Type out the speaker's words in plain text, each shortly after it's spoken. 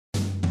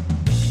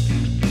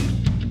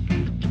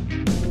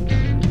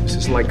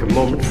like a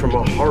moment from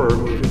a horror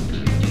movie.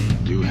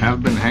 You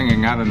have been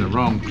hanging out in the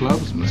wrong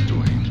clubs, Mr.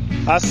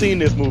 Wayne. I've seen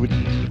this movie.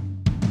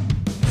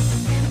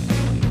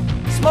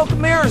 Smoke and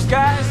mirrors,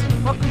 guys.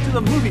 Welcome to the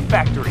movie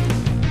factory.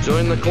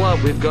 Join the club.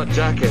 We've got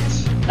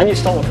jackets. And you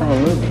stole it from a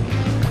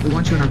movie. We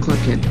want you in our club,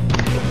 kid.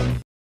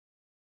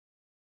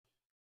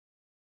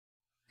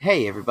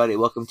 Hey everybody,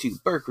 welcome to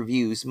Burke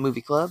Reviews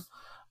Movie Club.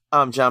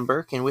 I'm John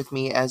Burke, and with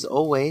me, as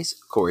always,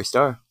 Corey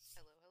Starr.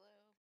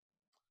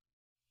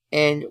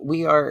 And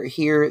we are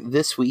here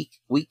this week,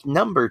 week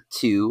number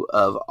 2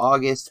 of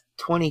August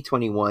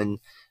 2021,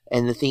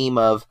 and the theme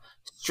of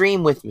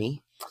Stream With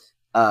Me.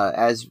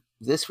 As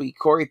this week,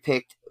 Corey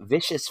picked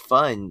Vicious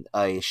Fun,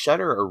 a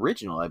Shudder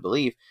original, I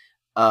believe,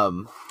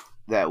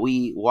 that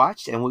we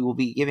watched, and we will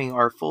be giving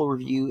our full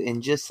review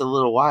in just a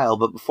little while.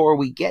 But before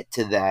we get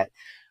to that,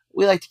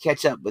 we like to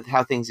catch up with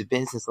how things have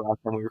been since the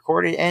last time we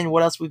recorded and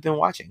what else we've been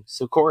watching.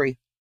 So, Corey,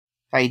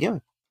 how you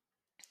doing?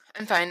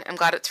 I'm fine. I'm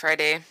glad it's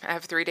Friday. I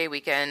have a 3-day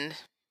weekend.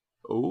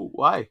 Oh,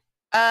 why?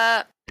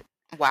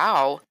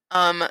 Wow.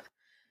 I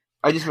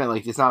just meant,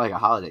 like, it's not like a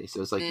holiday,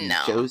 so it's like you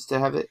chose to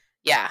have it?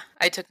 Yeah,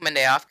 I took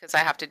Monday off because I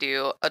have to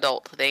do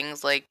adult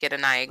things like get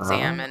an eye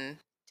exam and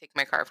take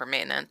my car for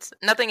maintenance.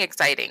 Nothing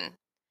exciting,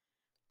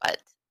 but,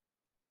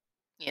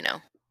 you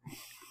know,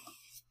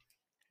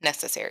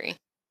 necessary.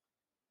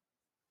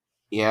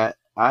 Yeah,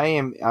 I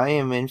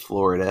am in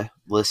Florida.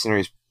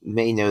 Listeners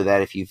may know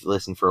that if you've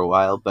listened for a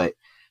while, but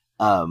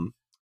one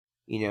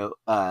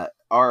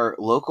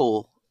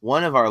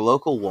of our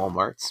local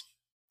Walmarts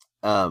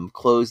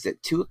closed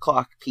at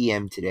 2:00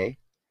 p.m. today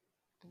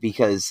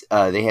because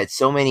they had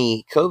so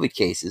many COVID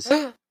cases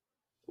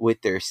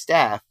with their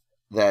staff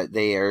that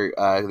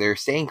they're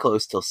staying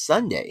closed till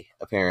Sunday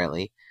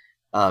apparently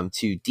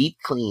to deep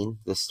clean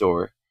the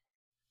store.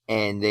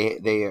 And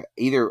they are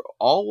either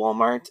all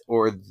Walmart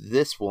or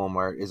this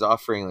Walmart is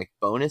offering like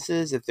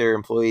bonuses if their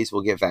employees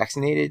will get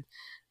vaccinated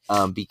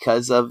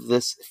because of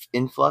this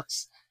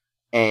influx.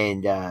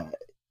 And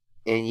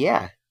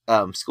yeah,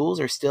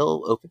 schools are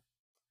still open.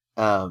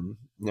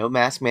 No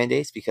mask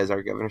mandates because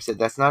our governor said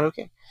that's not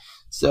okay.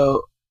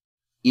 So,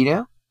 you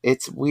know,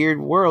 it's a weird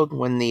world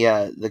when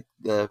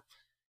the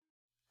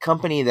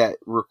company that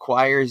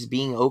requires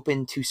being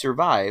open to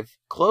survive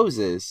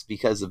closes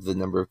because of the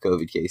number of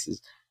COVID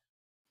cases.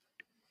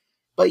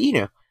 But, you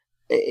know,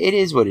 it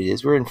is what it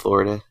is. We're in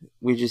Florida.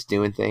 We're just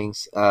doing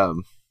things.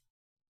 But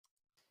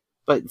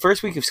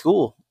first week of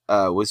school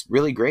was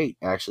really great,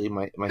 actually.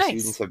 My nice.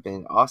 Students have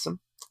been awesome.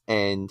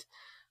 And,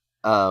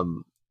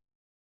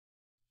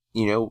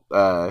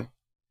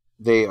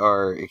 they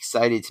are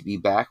excited to be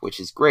back, which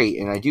is great.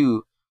 And I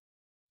do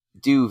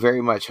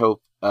very much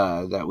hope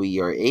that we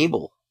are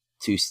able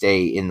to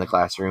stay in the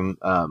classroom.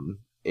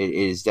 It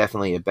is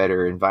definitely a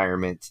better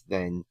environment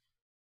than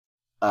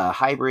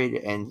hybrid,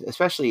 and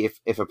especially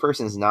if a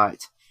person's not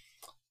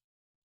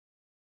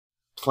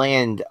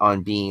planned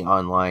on being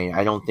online,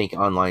 I don't think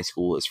online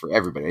school is for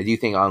everybody. I do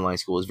think online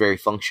school is very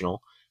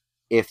functional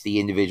if the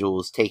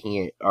individuals taking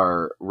it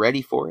are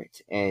ready for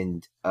it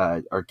and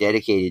are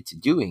dedicated to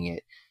doing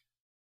it.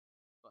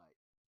 But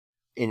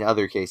in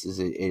other cases,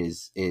 it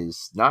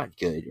is not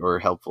good or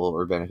helpful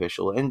or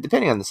beneficial, and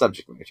depending on the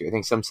subject matter, I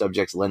think some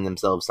subjects lend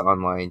themselves to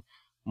online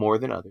more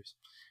than others.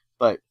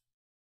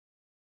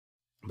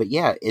 But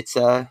yeah, it's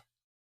and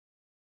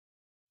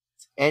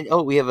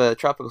we have a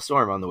tropical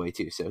storm on the way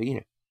too, so you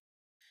know.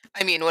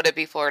 I mean, would it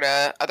be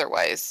Florida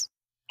otherwise?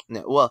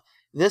 No, well,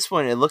 this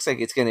one it looks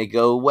like it's going to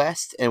go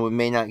west, and we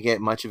may not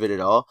get much of it at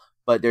all.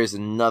 But there's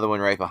another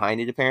one right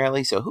behind it,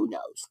 apparently. So who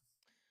knows?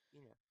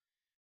 You know,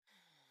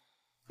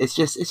 it's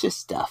just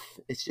stuff.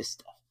 It's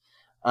just stuff.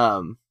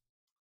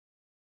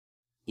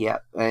 Yeah,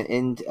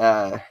 and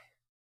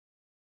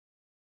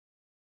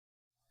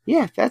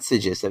yeah, that's the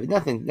gist of it.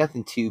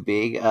 Nothing too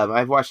big.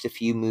 I've watched a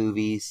few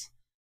movies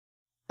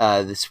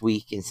this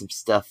week and some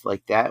stuff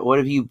like that. What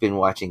have you been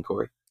watching,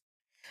 Corey?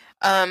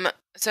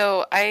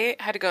 So I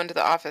had to go into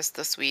the office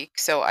this week,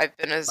 so I've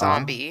been a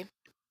zombie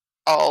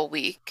all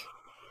week.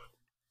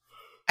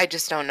 I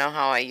just don't know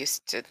how I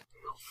used to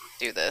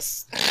do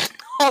this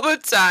all the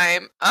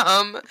time.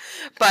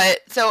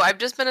 But so I've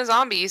just been a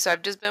zombie, so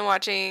I've just been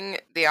watching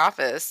The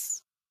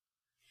Office.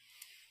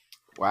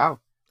 Wow.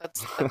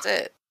 That's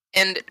it.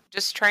 And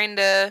just trying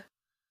to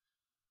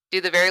do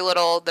the very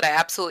little that I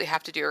absolutely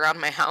have to do around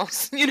my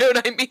house. You know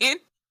what I mean?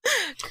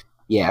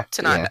 Yeah.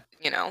 To not,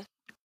 you know.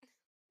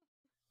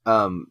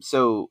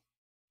 So,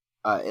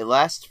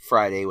 last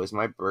Friday was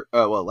my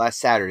last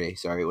Saturday,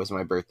 sorry, was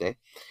my birthday.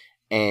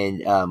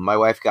 And, my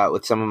wife got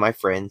with some of my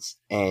friends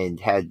and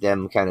had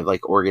them kind of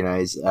like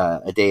organize,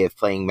 a day of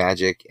playing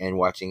Magic and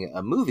watching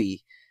a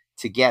movie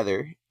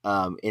together,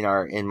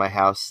 in my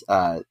house.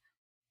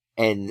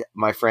 And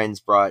my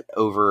friends brought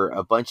over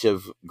a bunch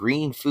of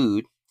green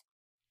food,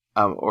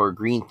 or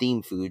green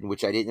themed food,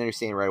 which I didn't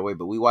understand right away,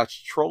 but we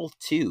watched Troll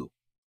 2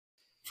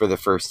 for the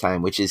first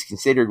time, which is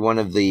considered one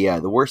of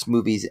the worst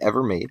movies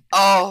ever made.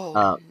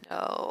 Oh,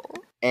 no.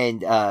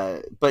 And,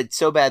 but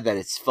so bad that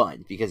it's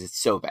fun because it's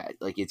so bad.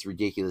 Like, it's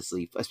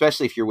ridiculously,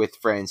 especially if you're with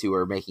friends who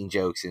are making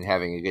jokes and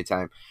having a good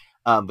time.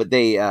 But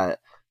they,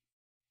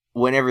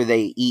 whenever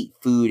they eat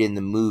food in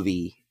the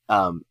movie,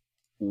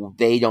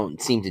 they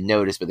don't seem to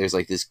notice, but there's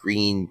like this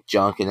green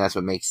junk, and that's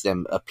what makes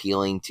them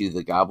appealing to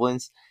the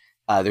goblins.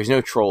 There's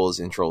no trolls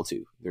in Troll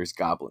 2. There's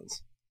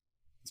goblins.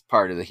 It's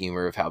part of the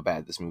humor of how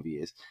bad this movie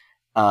is.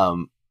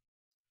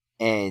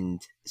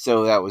 And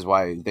so that was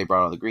why they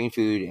brought all the green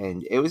food,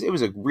 and it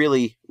was a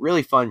really,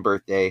 really fun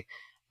birthday.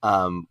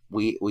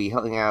 We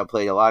hung out,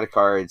 played a lot of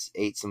cards,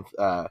 ate some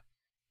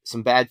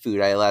bad food.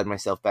 I allowed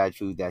myself bad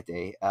food that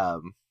day.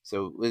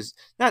 So it was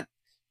not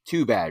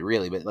too bad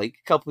really, but like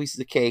a couple pieces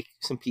of cake,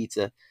 some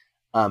pizza.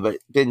 But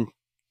been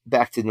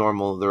back to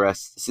normal the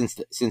rest since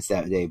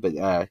that day. But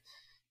it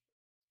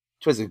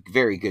was a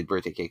very good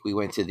birthday cake. We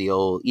went to the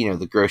old,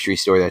 the grocery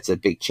store that's a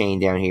big chain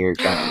down here,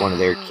 got one of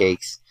their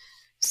cakes.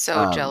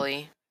 So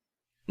jelly.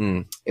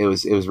 It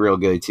was real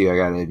good too, I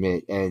gotta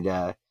admit.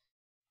 And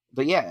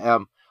but yeah,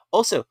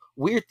 also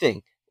weird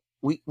thing.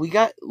 We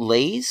got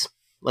Lay's,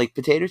 like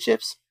potato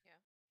chips. Yeah.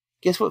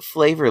 Guess what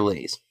flavor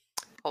Lay's?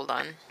 Hold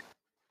on.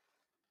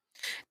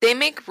 They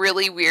make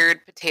really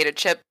weird potato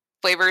chip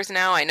flavors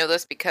now. I know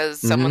this because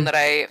someone that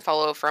I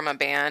follow from a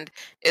band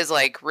is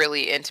like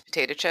really into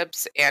potato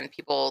chips, and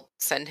people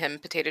send him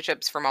potato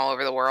chips from all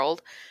over the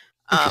world.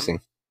 Interesting.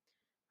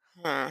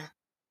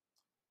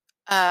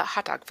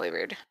 Hot dog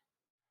flavored.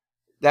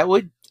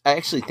 I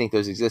actually think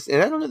those exist,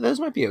 and I don't know, those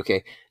might be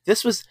okay.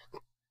 This was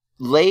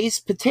Lay's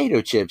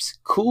potato chips,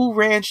 Cool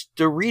Ranch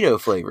Dorito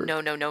flavored.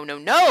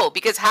 No,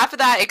 because half of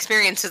that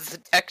experience is the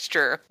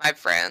texture, my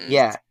friends.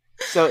 Yeah.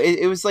 So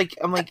it was like,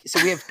 I'm like,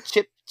 so we have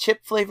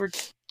chip flavored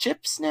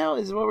chips now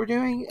is what we're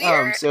doing.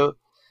 So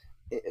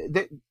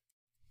to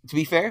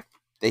be fair,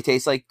 they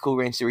taste like Cool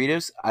Ranch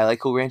Doritos. I like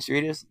Cool Ranch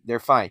Doritos. They're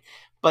fine.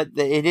 But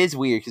it is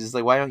weird because it's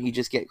like, why don't you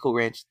just get Cool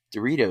Ranch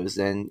Doritos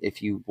then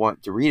if you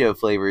want Dorito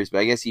flavors?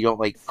 But I guess you don't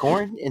like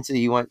corn, and so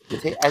you want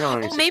potato. I don't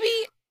understand. Well,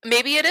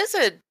 maybe it is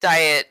a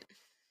diet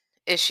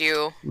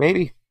issue.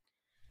 Maybe.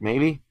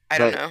 I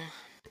don't know.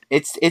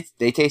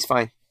 They taste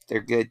fine.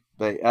 They're good.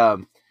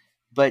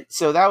 But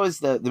so that was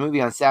the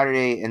movie on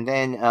Saturday, and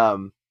then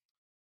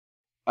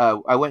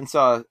I went and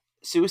saw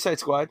Suicide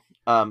Squad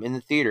in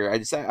the theater. I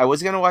decided I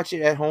was gonna watch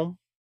it at home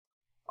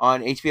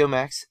on HBO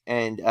Max,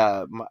 and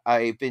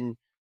I've been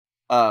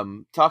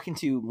talking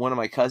to one of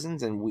my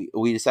cousins, and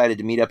we decided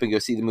to meet up and go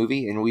see the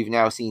movie, and we've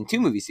now seen 2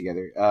 movies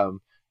together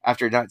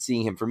after not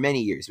seeing him for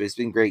many years. But it's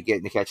been great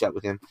getting to catch up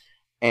with him,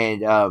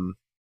 and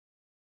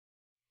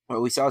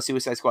we saw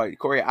Suicide Squad.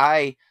 Corey,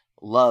 I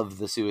love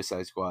the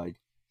Suicide Squad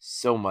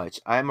so much.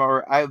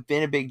 I've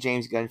been a big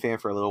James Gunn fan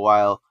for a little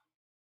while.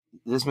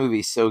 This movie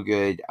is so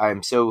good.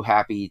 I'm so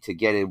happy to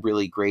get a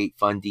really great,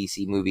 fun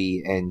DC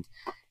movie, and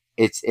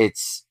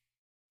it's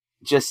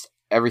just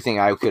everything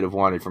I could have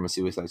wanted from a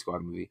Suicide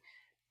Squad movie.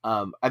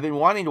 I've been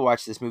wanting to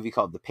watch this movie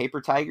called The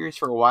Paper Tigers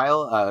for a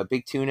while.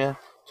 Big Tuna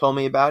told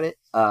me about it,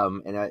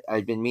 and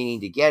I'd been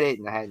meaning to get it,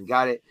 and I hadn't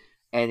got it,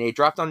 and it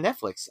dropped on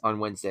Netflix on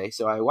Wednesday,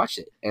 so I watched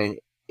it, and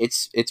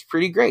it's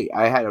pretty great.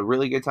 I had a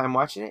really good time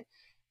watching it.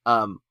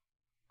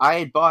 I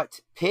had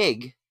bought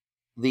Pig,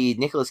 the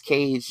Nicolas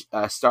Cage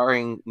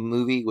starring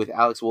movie with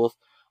Alex Wolff,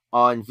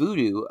 on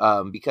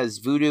Vudu because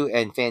Vudu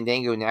and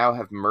Fandango now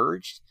have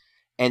merged,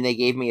 and they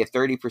gave me a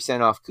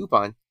 30% off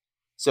coupon.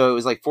 So it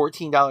was like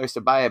 $14 to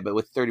buy it, but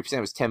with 30%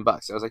 it was $10.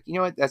 I was like, you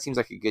know what? That seems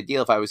like a good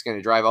deal. If I was going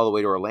to drive all the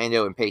way to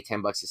Orlando and pay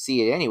 $10 to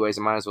see it anyways,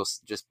 I might as well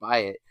just buy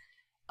it.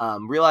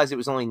 Realized it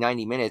was only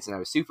 90 minutes, and I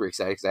was super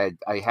excited because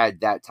I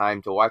had that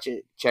time to watch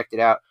it. Checked it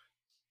out.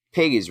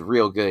 Pig is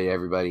real good,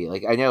 everybody.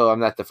 Like, I know I'm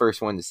not the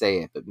first one to say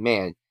it, but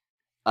man,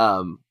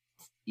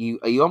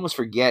 you almost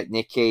forget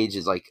Nick Cage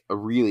is like a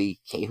really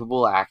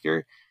capable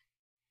actor,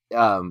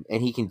 and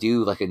he can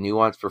do like a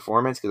nuanced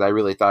performance, because I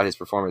really thought his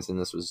performance in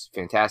this was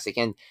fantastic.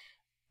 And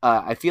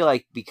I feel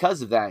like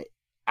because of that,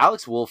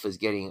 Alex Wolff is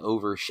getting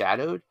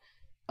overshadowed,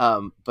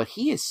 but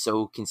he is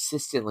so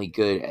consistently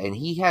good, and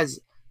he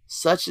has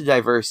such a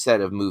diverse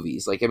set of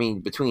movies. Like, I mean,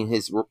 between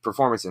his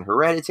performance in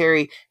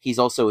Hereditary, he's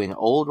also in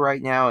Old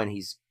right now, and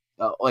he's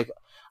like,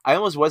 I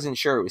almost wasn't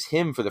sure it was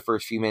him for the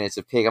first few minutes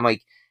of Pig. I'm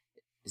like,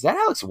 is that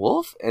Alex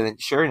Wolff? And then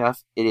sure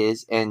enough, it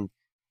is. And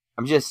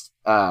I'm just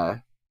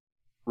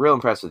real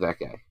impressed with that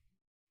guy.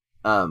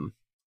 Were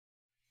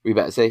you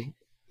about to say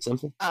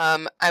something?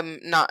 I'm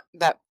not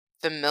that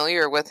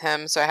familiar with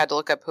him, so I had to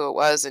look up who it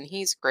was, and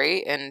he's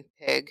great in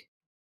Pig.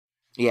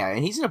 Yeah,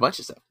 and he's in a bunch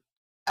of stuff.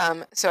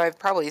 So I've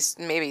probably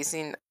maybe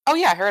seen... Oh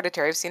yeah,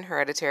 Hereditary. I've seen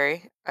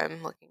Hereditary.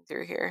 I'm looking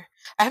through here.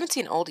 I haven't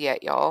seen Old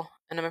yet, y'all,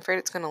 and I'm afraid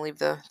it's going to leave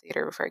the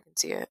theater before I can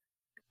see it.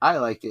 I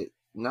liked it.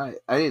 I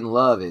didn't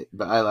love it,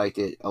 but I liked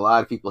it. A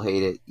lot of people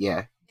hate it.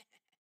 Yeah.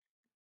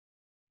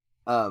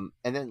 And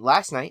then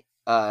last night,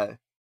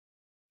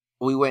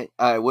 we went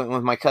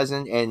with my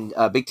cousin, and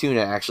Big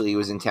Tuna actually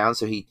was in town,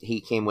 so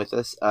he came with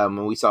us.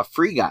 And we saw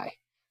Free Guy,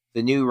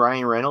 the new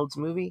Ryan Reynolds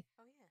movie.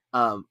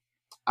 I'm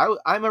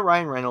a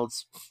Ryan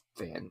Reynolds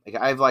fan. Like,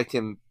 I've liked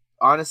him,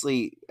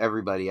 honestly,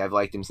 everybody. I've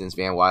liked him since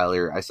Van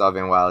Wilder. I saw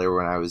Van Wilder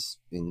when I was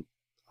in,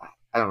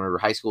 I don't remember,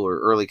 high school or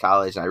early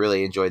college, and I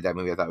really enjoyed that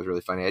movie. I thought it was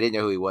really funny. I didn't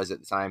know who he was at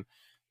the time,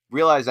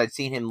 realized I'd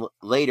seen him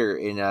later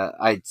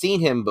I'd seen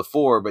him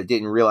before, but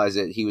didn't realize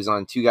that he was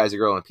on Two Guys, a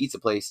Girl, and a Pizza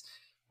Place,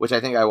 which I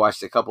think I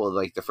watched a couple of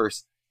like the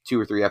first 2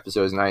 or 3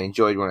 episodes, and I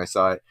enjoyed when I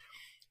saw it.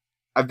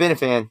 I've been a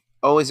fan,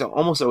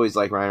 almost always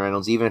like Ryan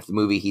Reynolds, even if the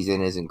movie he's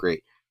in isn't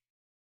great.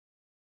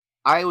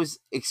 I was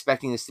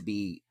expecting this to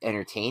be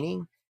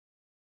entertaining.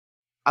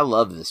 I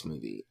love this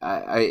movie.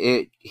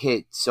 It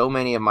hit so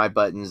many of my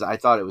buttons. I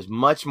thought it was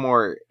much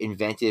more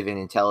inventive and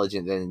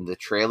intelligent than the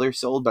trailer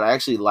sold, but I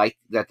actually liked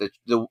that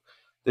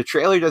the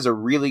trailer does a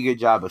really good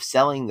job of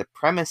selling the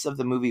premise of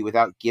the movie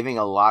without giving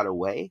a lot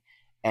away,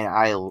 and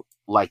I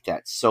like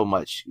that so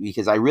much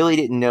because I really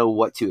didn't know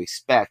what to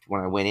expect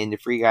when I went into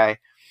Free Guy,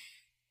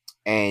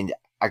 and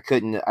I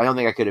don't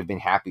think I could have been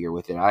happier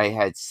with it. I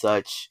had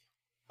such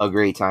a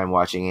great time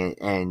watching it,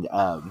 and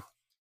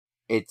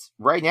it's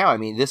right now, I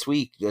mean, this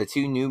week, the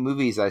 2 new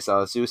movies I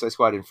saw, Suicide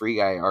Squad and Free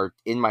Guy, are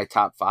in my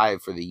top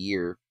 5 for the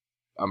year.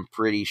 I'm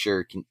pretty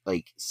sure,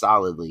 like,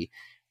 solidly.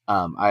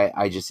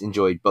 I just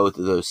enjoyed both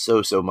of those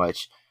so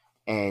much.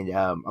 And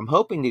I'm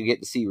hoping to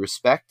get to see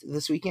Respect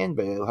this weekend,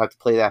 but I'll have to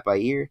play that by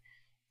ear.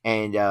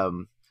 And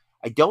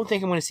I don't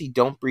think I'm going to see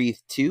Don't Breathe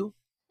 2.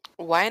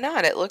 Why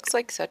not? It looks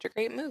like such a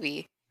great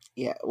movie.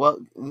 Yeah, well,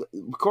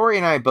 Corey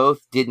and I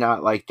both did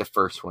not like the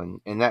first one,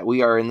 and that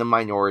we are in the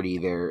minority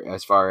there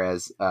as far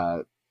as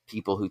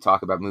people who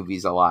talk about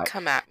movies a lot.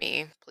 Come at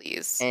me,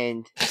 please.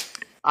 And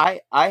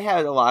I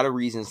had a lot of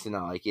reasons to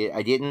not like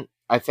it.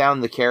 I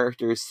found the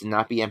characters to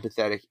not be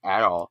empathetic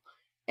at all,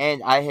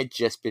 and I had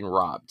just been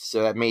robbed,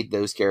 so that made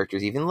those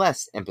characters even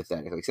less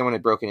empathetic. Like, someone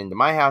had broken into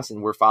my house,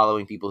 and we're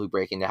following people who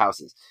break into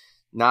houses.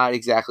 Not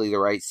exactly the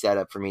right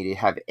setup for me to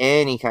have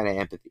any kind of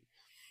empathy.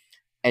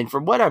 And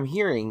from what I'm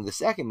hearing, the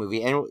second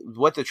movie, and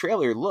what the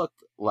trailer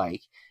looked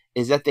like,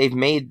 is that they've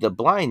made the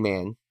blind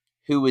man,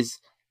 who was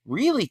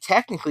really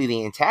technically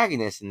the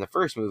antagonist in the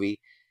first movie,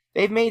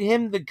 they've made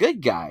him the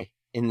good guy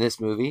in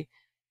this movie.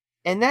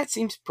 And that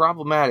seems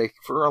problematic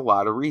for a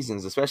lot of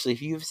reasons, especially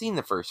if you've seen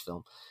the first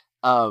film.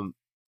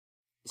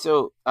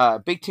 So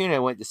Big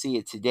Tuna went to see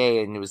it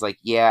today, and it was like,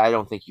 yeah, I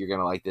don't think you're going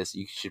to like this.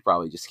 You should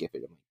probably just skip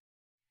it.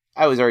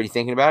 I was already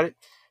thinking about it.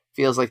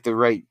 Feels like the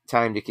right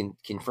time to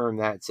confirm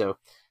that, so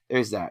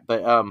there's that.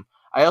 But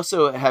I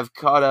also have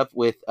caught up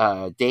with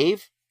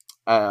Dave.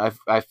 I've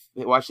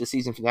watched the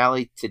season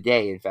finale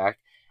today, in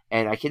fact,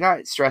 and I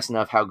cannot stress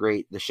enough how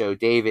great the show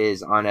Dave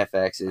is on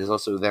FX. It is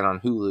also then on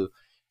Hulu.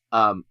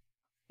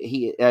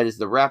 That is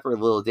the rapper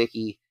Lil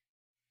Dicky.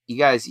 You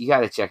got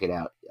to check it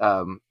out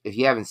if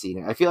you haven't seen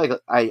it. I feel like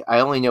I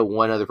only know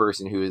one other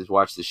person who has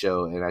watched the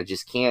show, and I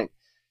just can't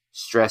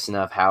stress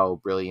enough how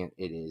brilliant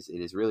it is.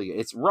 It is really good.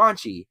 It's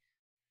raunchy,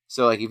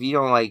 so like if you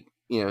don't like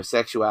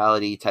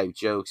sexuality type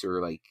jokes,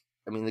 or like,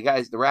 I mean,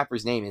 the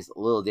rapper's name is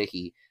Lil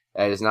Dicky.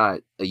 That is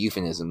not a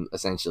euphemism,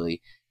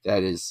 essentially.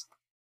 That is,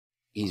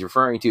 he's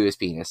referring to his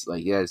penis.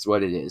 Like, that's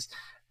what it is.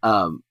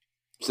 So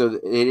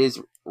it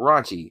is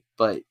raunchy,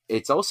 but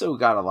it's also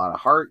got a lot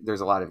of heart.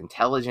 There's a lot of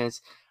intelligence.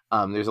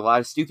 There's a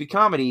lot of stupid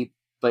comedy,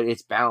 but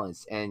it's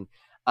balanced. And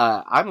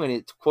I'm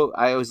going to quote,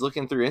 I was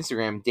looking through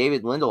Instagram,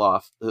 David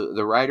Lindelof,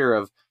 the writer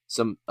of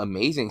some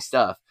amazing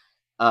stuff,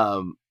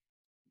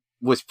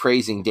 was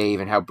praising Dave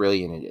and how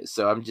brilliant it is.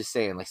 So I'm just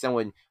saying, like,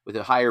 someone with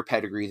a higher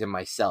pedigree than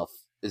myself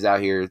is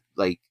out here,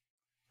 like,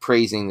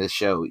 praising the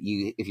show.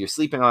 If you're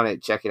sleeping on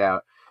it, check it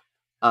out.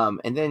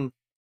 And then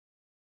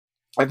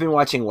I've been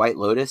watching White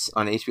Lotus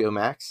on HBO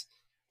Max.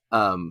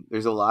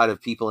 There's a lot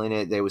of people in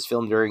it. It was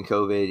filmed during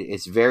COVID.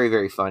 It's very,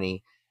 very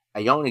funny.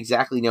 I don't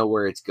exactly know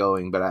where it's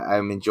going, but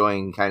I'm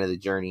enjoying kind of the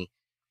journey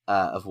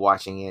of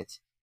watching it.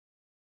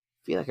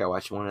 I feel like I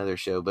watched one other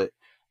show, but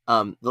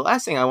the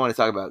last thing I want to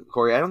talk about,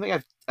 Corey, I don't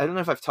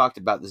know if I've talked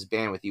about this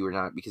band with you or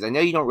not, because I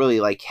know you don't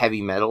really like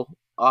heavy metal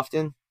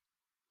often.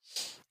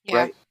 Yeah.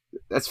 Right?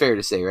 That's fair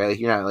to say, right? Like,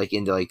 you're not like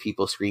into like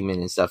people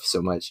screaming and stuff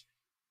so much.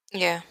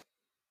 Yeah.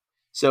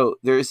 So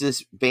there's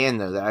this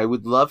band though that I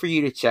would love for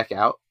you to check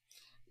out.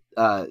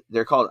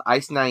 They're called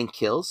Ice Nine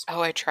Kills.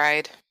 Oh, I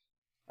tried.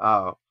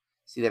 Oh,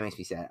 see, that makes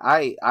me sad.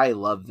 I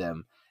love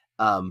them,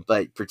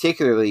 but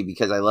particularly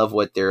because I love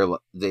what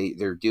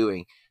they're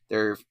doing.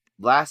 Their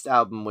last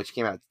album, which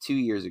came out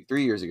 3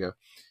 years ago,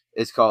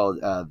 is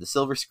called The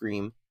Silver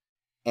Scream,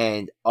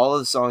 and all of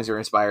the songs are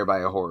inspired by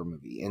a horror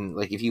movie. And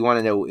like, if you want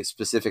to know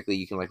specifically,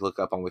 you can like look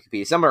up on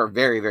Wikipedia. Some are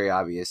very, very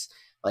obvious.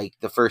 Like,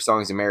 the first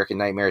song is American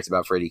Nightmare. It's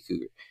about Freddy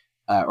Krueger,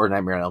 or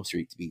Nightmare on Elm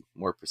Street, to be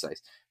more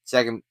precise.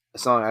 Second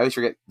song, I always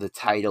forget the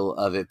title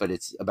of it, but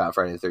it's about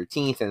Friday the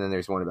 13th, and then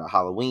there's one about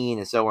Halloween,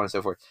 and so on and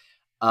so forth.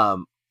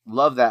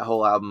 Love that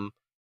whole album.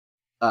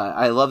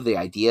 I love the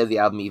idea of the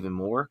album even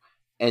more.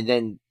 And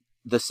then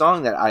the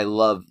song that I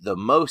love the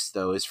most,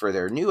 though, is for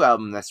their new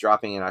album that's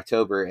dropping in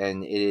October,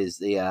 and it is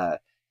the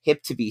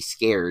Hip to Be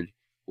Scared,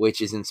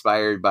 which is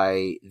inspired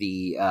by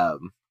the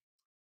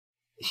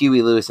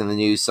Huey Lewis and the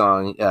News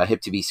song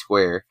Hip to Be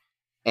Square.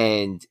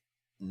 And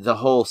the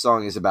whole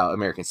song is about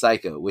American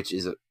Psycho, which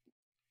is,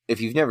 if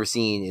you've never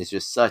seen, is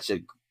just such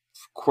a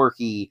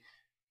quirky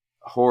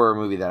horror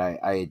movie that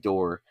I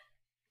adore.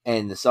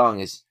 And the song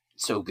is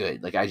so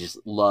good. Like I just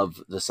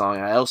love the song.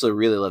 I also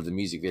really love the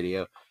music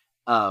video.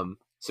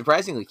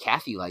 Surprisingly,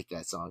 Kathy liked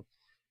that song,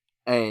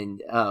 and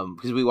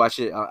because we watched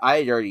it,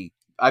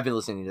 I've been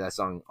listening to that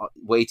song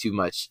way too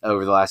much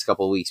over the last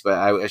couple of weeks. But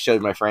I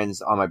showed my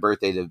friends on my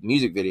birthday the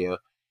music video,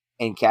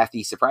 and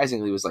Kathy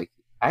surprisingly was like,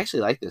 "I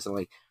actually like this." I'm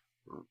like,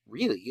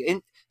 "Really?"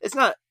 And it's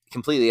not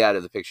completely out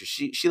of the picture.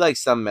 She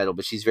likes some metal,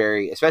 but she's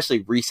very,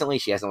 especially recently,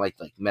 she hasn't liked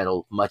like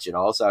metal much at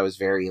all. So I was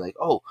very like,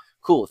 "Oh,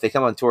 cool! If they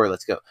come on tour,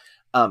 let's go."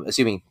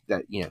 Assuming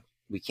that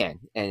we can,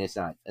 and it's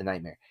not a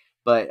nightmare.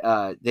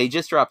 But they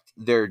just dropped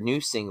their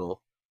new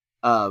single,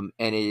 and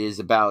it is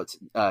about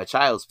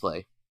Child's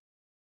Play,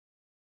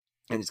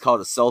 and it's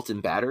called Assault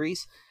and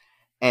Batteries,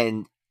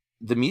 and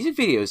the music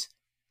video is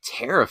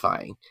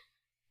terrifying.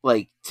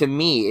 Like, to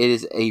me, it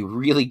is a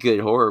really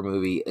good horror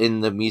movie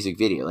in the music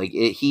video. Like,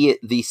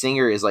 the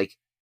singer is like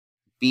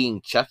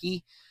being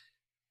Chucky,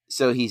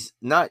 so he's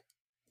not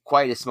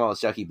quite as small as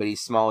Chucky, but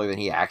he's smaller than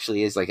he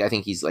actually is. Like, I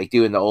think he's like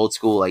doing the old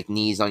school like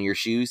knees on your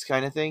shoes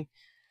kind of thing,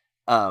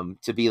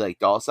 to be like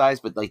doll size.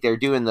 But like they're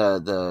doing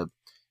the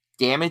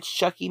damaged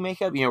Chucky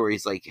makeup, where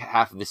he's like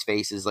half of his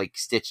face is like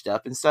stitched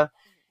up and stuff,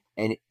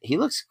 and he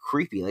looks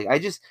creepy.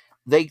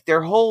 Like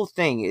their whole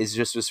thing is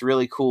just this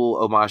really cool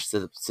homage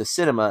to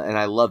cinema, and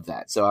I love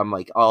that. So I'm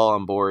like all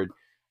on board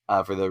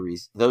for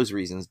those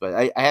reasons. But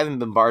I haven't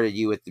bombarded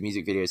you with the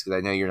music videos because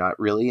I know you're not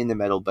really into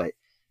metal, but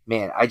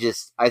man, I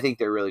think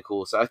they're really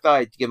cool. So I thought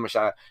I'd give them a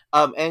shout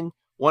out. And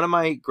one of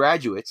my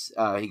graduates,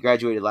 he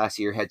graduated last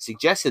year, had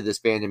suggested this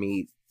band to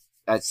me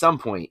at some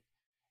point,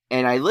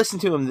 and I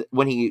listened to him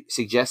when he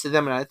suggested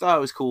them, and I thought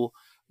it was cool.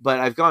 But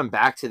I've gone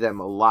back to them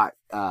a lot.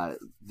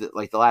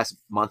 Like the last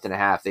month and a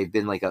half, they've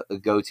been like a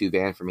go-to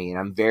band for me, and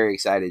I'm very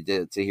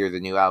excited to hear the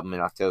new album in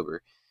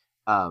October.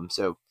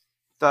 So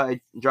thought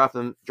I'd drop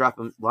them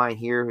line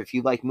here. If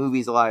you like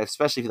movies a lot,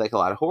 especially if you like a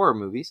lot of horror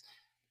movies,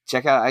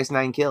 check out Ice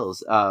Nine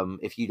Kills.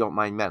 If you don't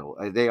mind metal,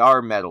 they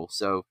are metal,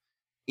 so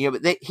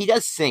but he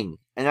does sing,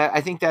 and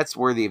I think that's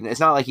worthy of. It's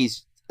not like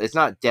it's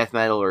not death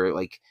metal or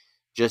like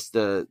just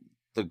the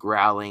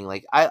growling.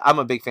 Like I'm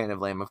a big fan of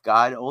Lamb of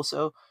God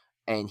also,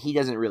 and he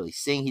doesn't really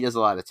sing. He does a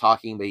lot of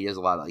talking, but he does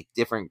a lot of like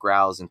different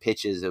growls and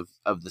pitches of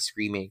the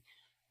screaming.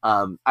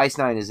 Ice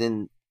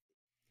Nine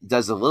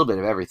does a little bit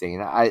of everything,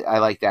 and I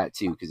like that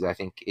too because I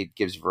think it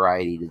gives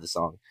variety to the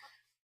song.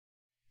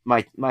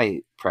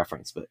 My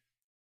preference, but.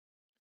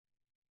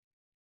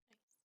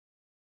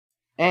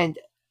 And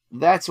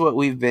that's what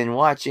we've been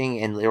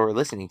watching or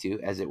listening to,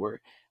 as it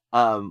were.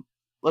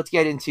 Let's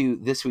get into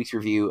this week's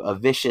review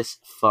of Vicious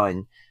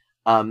Fun.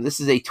 This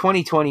is a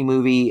 2020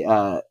 movie.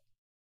 I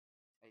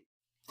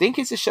think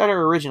it's a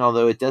Shudder original,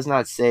 though it does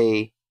not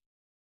say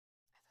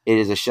it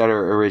is a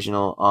Shudder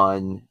original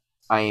on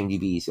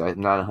IMDb, so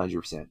I'm not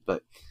 100%.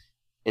 But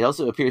it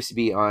also appears to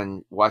be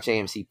on Watch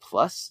AMC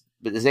Plus.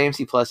 But does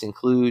AMC Plus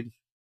include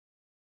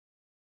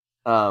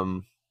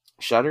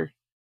Shudder?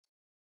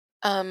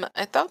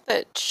 I thought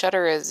that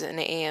Shudder is an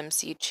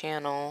AMC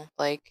channel.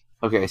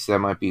 Okay, so that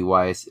might be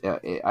why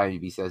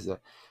IMDb says that.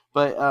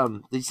 But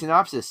the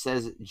synopsis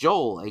says,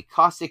 Joel, a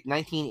caustic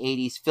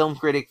 1980s film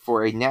critic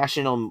for a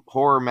national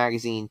horror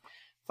magazine,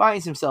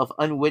 finds himself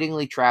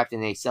unwittingly trapped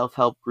in a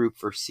self-help group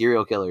for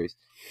serial killers.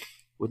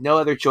 With no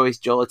other choice,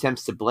 Joel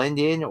attempts to blend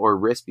in or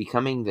risk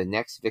becoming the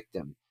next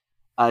victim.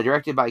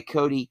 Directed by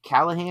Cody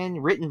Callahan,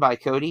 written by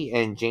Cody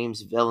and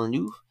James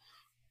Villeneuve.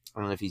 I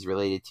don't know if he's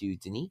related to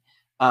Denis.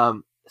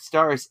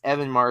 Stars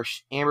Evan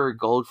Marsh, Amber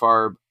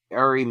Goldfarb,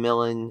 Ari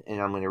Millen, and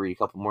I'm going to read a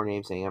couple more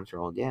names saying I'm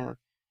scrolling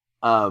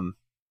down.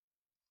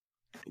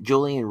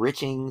 Julian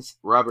Richings,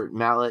 Robert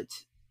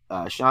Mallet,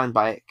 Sean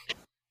Bayek,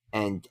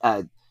 and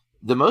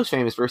the most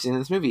famous person in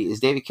this movie is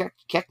David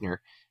Koechner,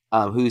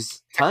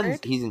 who's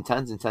he's in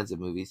tons and tons of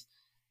movies.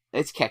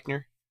 It's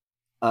Koechner.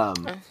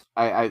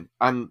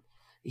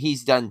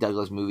 He's done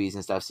Douglas movies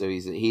and stuff, so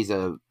he's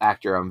a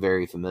actor I'm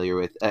very familiar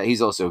with.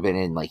 He's also been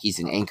in he's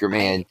an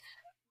Anchorman.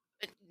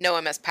 Know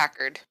him as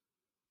Packard.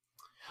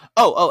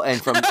 Oh,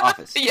 and from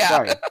Office. Yeah.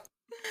 Sorry.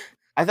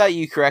 I thought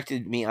you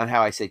corrected me on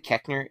how I said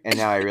Koechner, and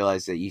now I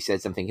realize that you said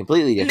something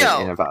completely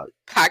different. No,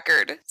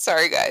 Packard.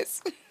 Sorry,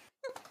 guys.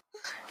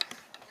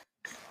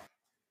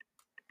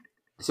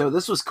 So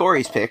this was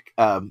Corey's pick.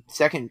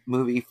 Second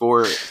movie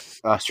for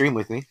Stream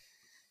With Me.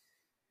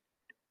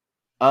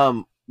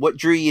 What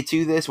drew you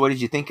to this? What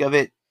did you think of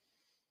it?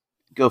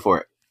 Go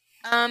for it.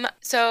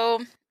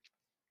 So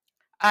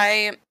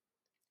I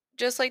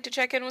just like to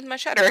check in with my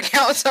Shudder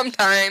account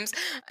sometimes,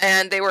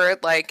 and they were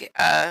like,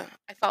 I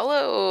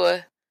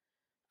follow.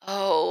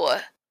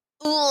 I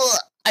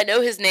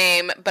know his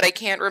name, but I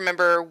can't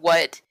remember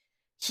what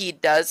he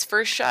does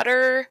for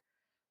Shudder.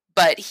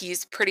 But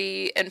he's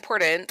pretty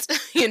important,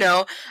 He's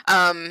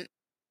a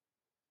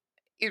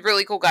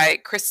really cool guy,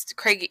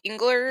 Craig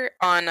Engler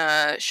on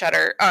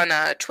Shudder on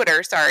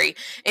Twitter, sorry,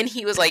 and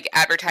he was like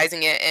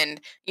advertising it,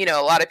 and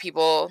a lot of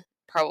people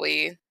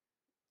probably,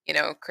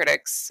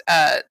 critics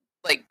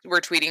were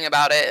tweeting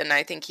about it, and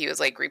I think he was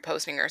like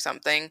reposting or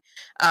something.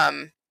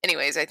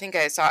 Anyways, I think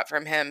I saw it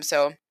from him,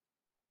 so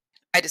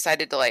I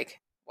decided to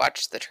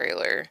watch the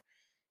trailer,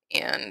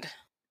 and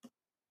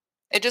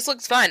it just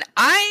looks fun.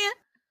 I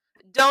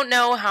don't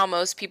know how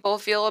most people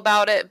feel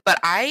about it, but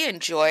I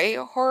enjoy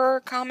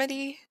horror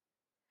comedy.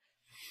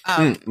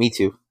 Me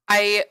too.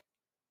 I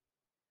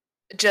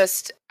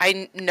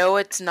know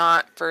it's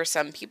not for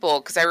some people,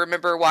 because I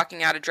remember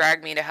walking out of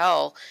Drag Me to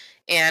Hell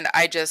and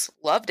I just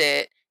loved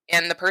it.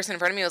 And the person in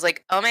front of me was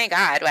like, oh my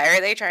God, why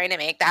are they trying to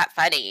make that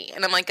funny?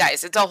 And I'm like,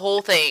 guys, it's a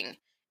whole thing.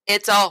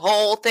 It's a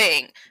whole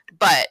thing.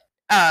 But,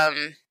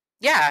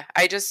 yeah,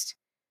 I just,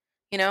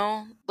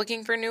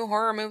 looking for new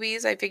horror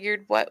movies, I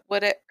figured, what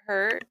would it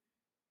hurt?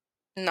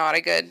 Not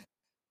a good,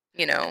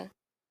 thought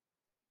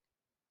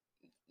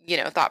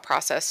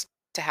process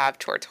to have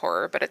towards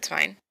horror, but it's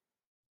fine.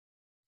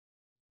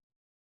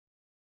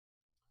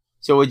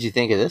 So what'd you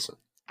think of this one?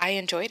 I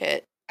enjoyed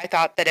it. I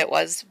thought that it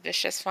was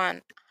vicious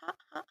fun.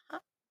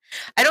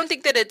 I don't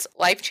think that it's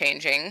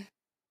life-changing,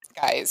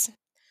 guys.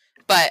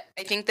 But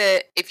I think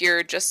that if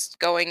you're just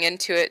going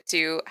into it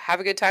to have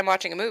a good time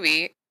watching a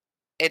movie,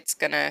 it's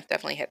gonna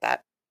definitely hit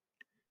that.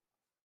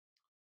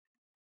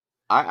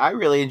 I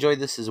really enjoyed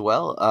this as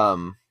well.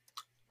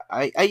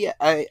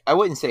 I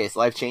wouldn't say it's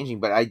life-changing,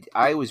 but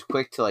I was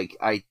quick to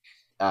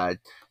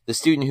the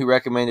student who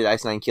recommended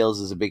Ice Nine Kills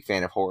is a big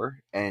fan of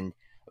horror, and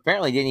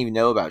apparently didn't even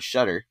know about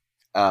Shudder.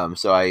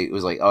 So I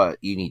was like, oh,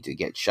 you need to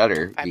get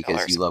Shudder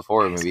because you love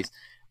horror movies.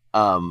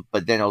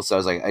 But then also I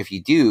was like, if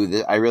you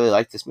do, I really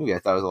like this movie. I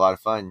thought it was a lot of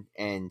fun.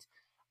 And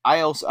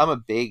I'm a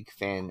big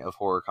fan of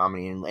horror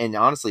comedy. And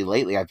honestly,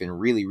 lately I've been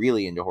really,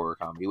 really into horror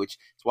comedy, which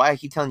is why I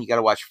keep telling you got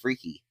to watch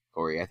Freaky,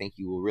 Corey. I think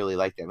you will really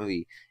like that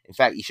movie. In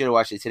fact, you should have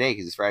watched it today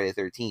because it's Friday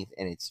the 13th,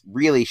 and it's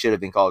really should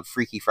have been called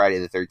Freaky Friday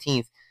the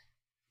 13th.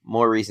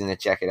 More reason to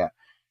check it out.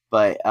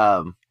 But,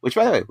 which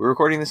by the way, we're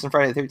recording this on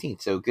Friday the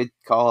 13th, so good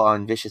call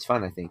on Vicious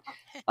Fun, I think.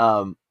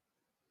 I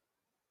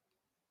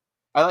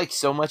like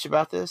so much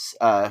about this.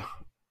 I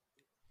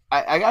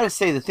gotta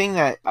say, the thing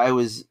that I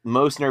was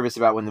most nervous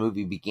about when the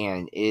movie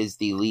began is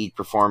the lead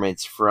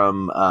performance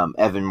from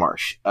Evan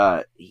Marsh.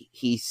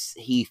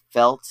 He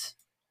felt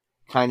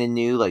kind of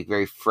new, like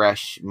very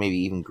fresh, maybe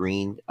even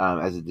green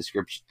as a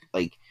description.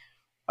 Like,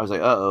 I was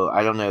like,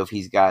 I don't know if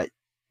he's got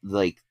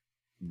like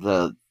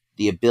the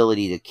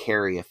ability to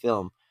carry a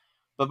film.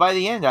 But by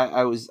the end,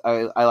 I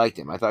liked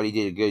him. I thought he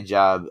did a good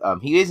job.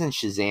 He is in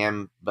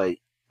Shazam, but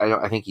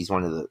I think he's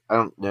one of the. I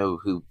don't know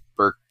who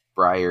Burke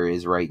Breyer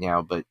is right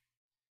now, but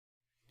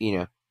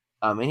and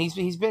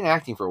he's been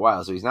acting for a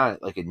while, so he's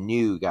not like a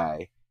new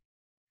guy.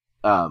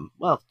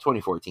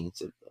 2014,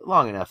 so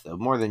long enough though,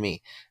 more than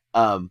me.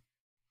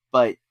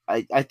 But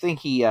I think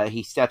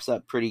he steps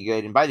up pretty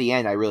good, and by the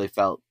end, I really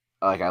felt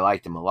like I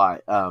liked him a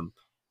lot.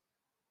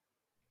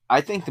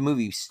 I think the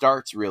movie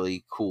starts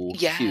really cool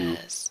too.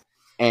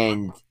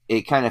 And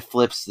it kind of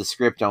flips the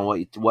script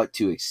on what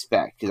to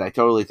expect, because I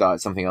totally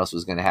thought something else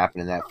was going to happen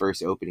in that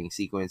first opening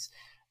sequence.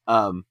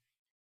 And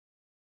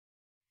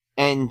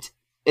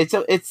it's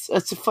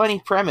a funny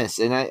premise,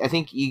 and I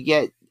think you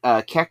get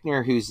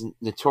Koechner, who's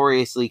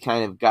notoriously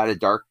kind of got a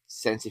dark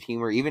sense of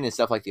humor, even in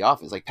stuff like The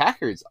Office. Like,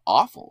 Packard's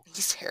awful.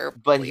 He's terrible,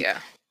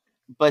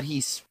 but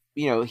he's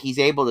he's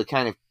able to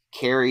kind of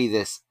carry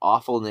this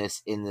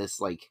awfulness in this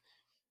like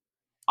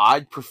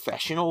odd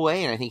professional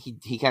way, and I think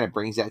he kind of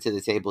brings that to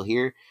the table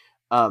here.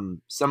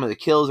 Some of the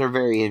kills are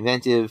very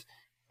inventive,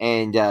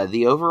 and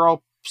the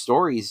overall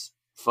story's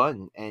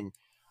fun. And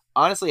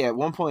honestly, at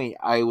one point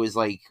I was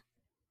like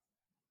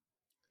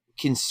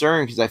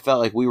concerned because I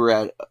felt like we were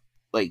at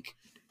like,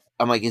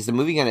 I'm like, is the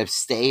movie going to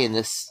stay in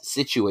this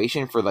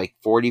situation for like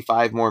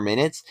 45 more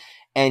minutes?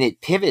 And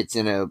it pivots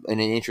in an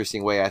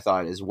interesting way, I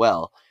thought, as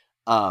well.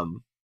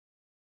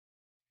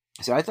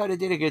 So I thought it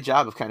did a good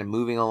job of kind of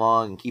moving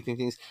along and keeping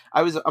things.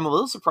 I'm a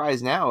little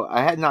surprised now.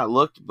 I had not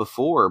looked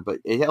before, but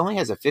it only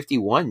has a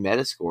 51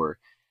 Metascore.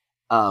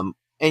 And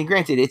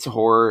granted, it's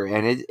horror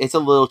and it's a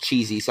little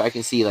cheesy, so I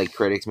can see like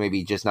critics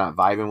maybe just not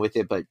vibing with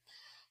it. But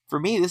for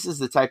me, this is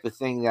the type of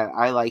thing that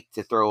I like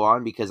to throw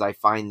on because I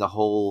find the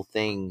whole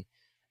thing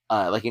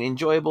like an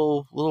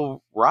enjoyable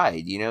little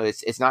ride.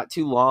 It's not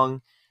too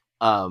long.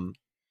 I'm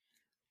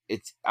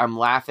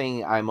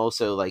laughing. I'm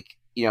also like,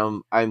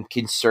 I'm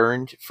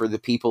concerned for the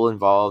people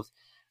involved.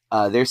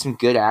 There's some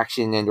good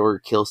action and or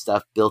kill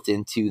stuff built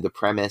into the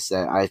premise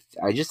that I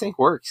just think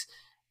works.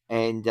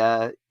 And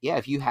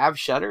if you have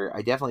Shudder,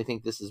 I definitely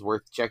think this is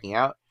worth checking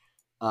out.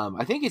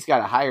 I think it's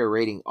got a higher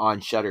rating on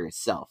Shudder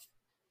itself.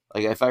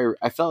 Like I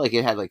felt like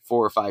it had like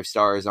 4 or 5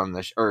 stars on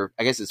or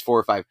I guess it's 4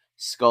 or 5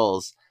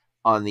 skulls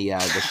on the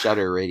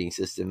Shudder rating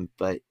system.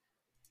 But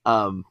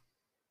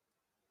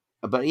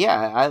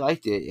yeah, I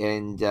liked it,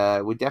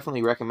 and would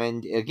definitely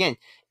recommend. Again,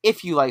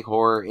 if you like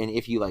horror and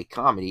if you like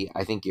comedy,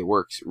 I think it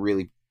works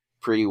really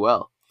pretty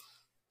well.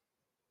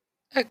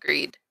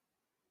 Agreed.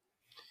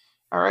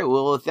 All right,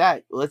 well, with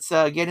that, let's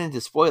get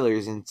into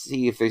spoilers and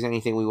see if there's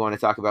anything we want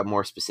to talk about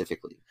more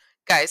specifically.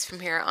 Guys, from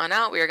here on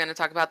out, we are going to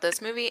talk about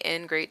this movie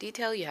in great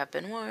detail. You have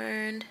been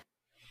warned.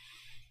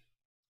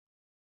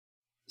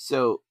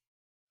 So,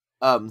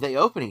 the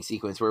opening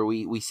sequence where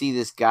we see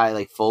this guy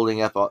like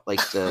folding up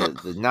like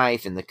the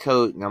knife and the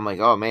coat, and I'm like,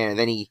 oh man, and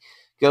then he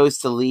goes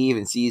to leave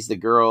and sees the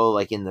girl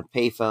like in the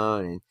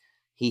payphone, and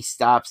he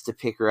stops to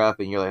pick her up,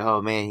 and you're like,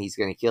 oh man, he's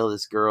gonna kill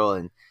this girl.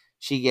 And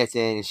she gets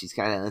in and she's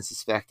kind of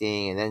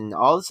unsuspecting, and then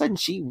all of a sudden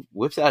she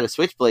whips out a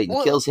switchblade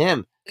and kills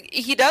him.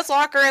 He does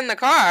lock her in the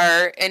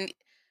car, and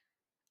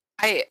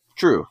I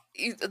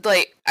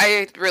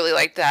really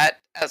liked that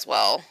as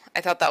well.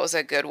 I thought that was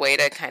a good way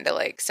to kind of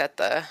like set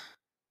the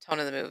tone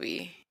of the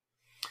movie.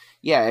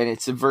 Yeah, and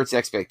it subverts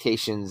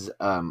expectations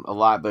a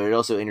lot, but it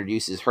also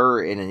introduces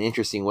her in an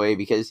interesting way,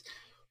 because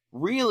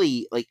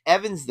really, like,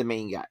 Evan's the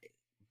main guy,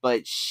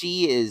 but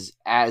she is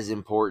as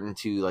important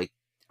to, like,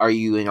 are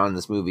you in on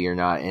this movie or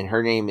not? And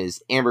her name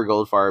is Amber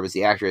Goldfarb is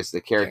the actress.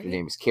 The character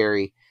name is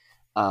Carrie.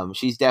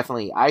 She's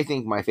definitely, I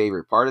think, my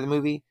favorite part of the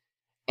movie.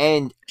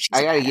 And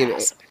I gotta give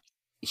it,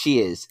 she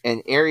is.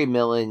 And Ari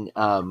Millen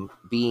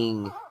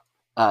being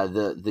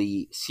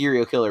the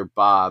serial killer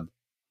Bob,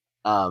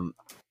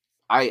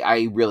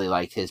 I really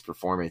liked his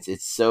performance.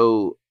 It's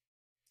so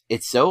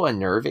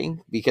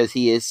unnerving, because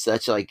he is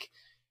such like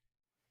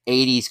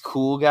 80s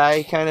cool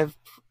guy kind of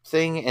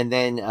thing, and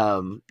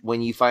then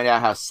when you find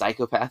out how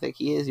psychopathic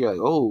he is, you're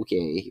like, oh,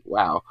 okay,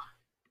 wow.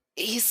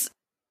 He's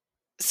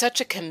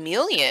such a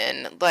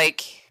chameleon.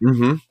 Like,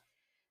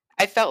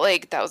 I felt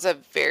like that was a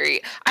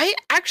very... I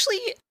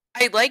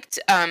liked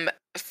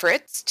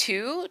Fritz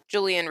too,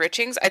 Julian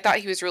Richings. I thought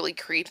he was really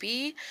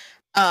creepy.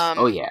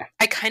 Oh yeah.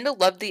 I kind of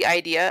loved the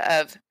idea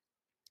of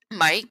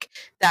Mike,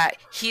 that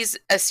he's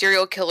a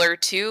serial killer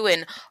too,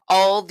 and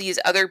all these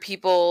other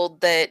people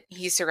that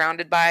he's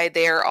surrounded by,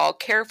 they're all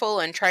careful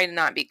and trying to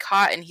not be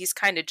caught, and he's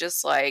kind of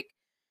just like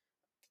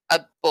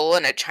a bull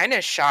in a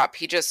china shop.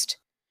 He just,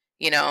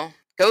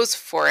 goes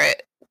for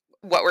it,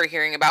 what we're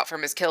hearing about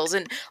from his kills.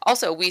 And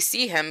also we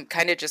see him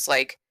kind of just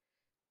like,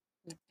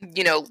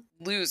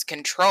 lose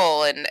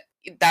control, and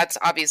that's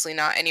obviously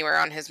not anywhere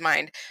on his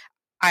mind.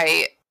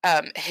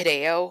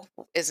 Hideo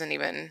isn't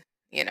even,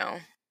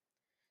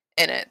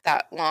 in it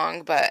that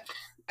long, but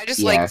I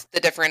just liked the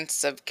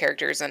difference of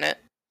characters in it.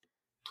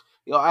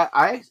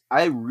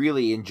 I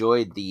really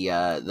enjoyed the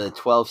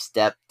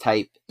 12-step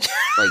type,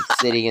 like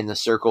sitting in the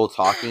circle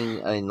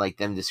talking, and like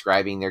them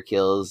describing their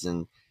kills,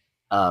 and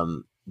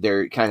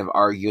they're kind of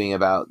arguing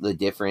about the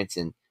difference.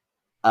 And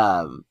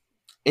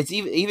it's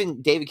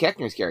even David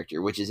Koechner's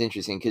character, which is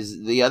interesting,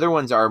 because the other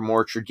ones are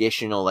more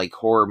traditional like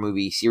horror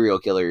movie serial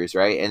killers,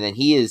 right? And then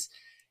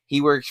he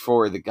works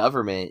for the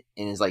government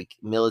and is like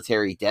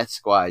military death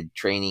squad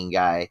training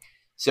guy.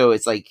 So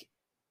it's like,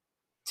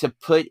 to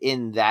put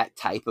in that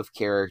type of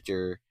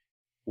character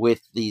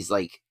with these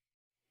like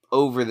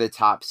over the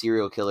top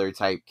serial killer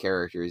type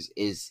characters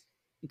is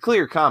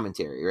clear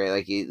commentary, right?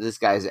 Like, this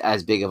guy's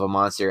as big of a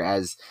monster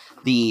as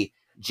the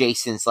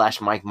Jason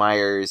 / Mike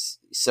Myers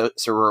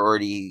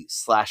sorority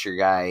slasher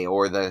guy,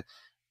 or the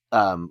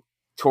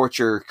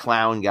torture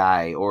clown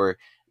guy, or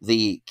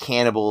the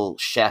cannibal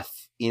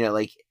chef,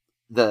 like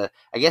I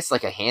guess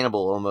like a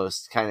Hannibal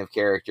almost kind of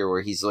character,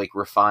 where he's like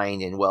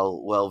refined and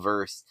well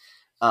versed.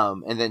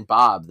 And then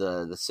Bob,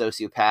 the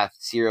sociopath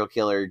serial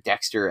killer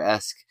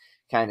Dexter-esque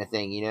kind of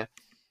thing,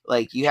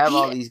 like you have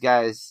all these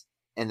guys,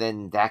 and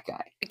then that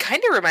guy. It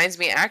kind of reminds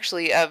me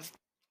actually of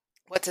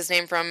what's his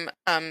name from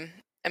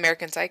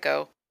American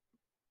Psycho.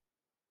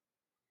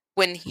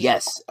 When he,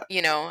 yes,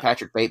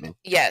 Patrick Bateman.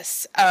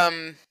 Yes.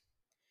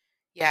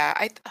 Yeah,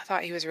 I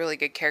thought he was a really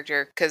good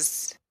character,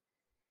 because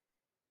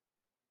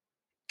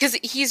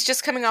he's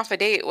just coming off a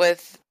date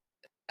with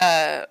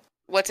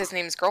what's his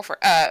name's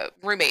girlfriend,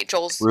 roommate,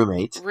 Joel's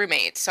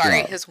roommate. Sorry,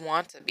 yeah. His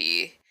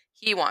want-to-be.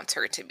 He wants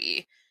her to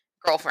be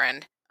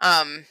girlfriend.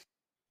 And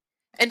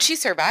she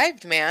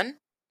survived, man.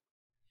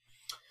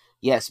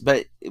 Yes,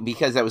 but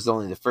because that was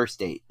only the first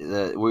date,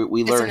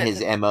 we learned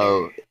his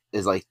MO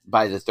is like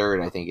by the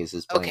third, I think, is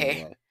his plan.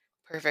 Okay,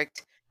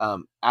 perfect.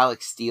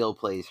 Alex Steele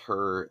plays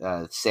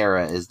her.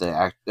 Sarah is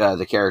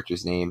the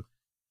character's name.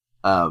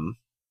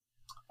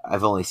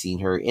 I've only seen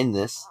her in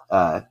this.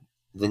 The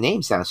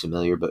name sounds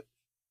familiar, but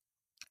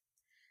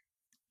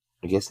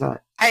I guess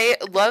not. I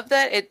love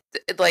that it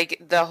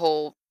like the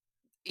whole,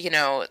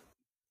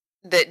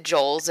 that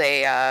Joel's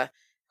a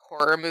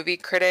horror movie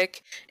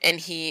critic, and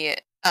he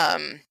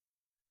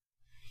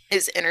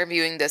is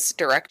interviewing this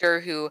director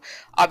who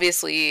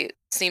obviously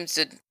seems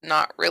to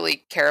not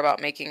really care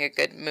about making a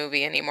good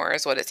movie anymore,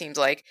 is what it seems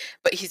like.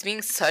 But he's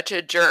being such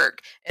a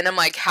jerk, and I'm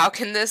like, how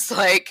can this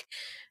like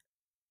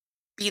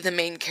be the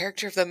main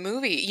character of the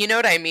movie? You know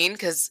what I mean?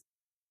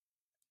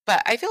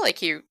 But I feel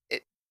like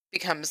it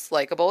becomes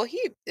likable.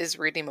 He is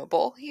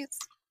redeemable. He's,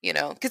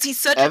 because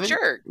he's such a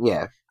jerk.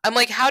 Yeah. I'm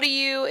like, how do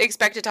you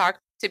expect to talk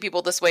to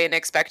people this way and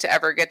expect to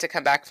ever get to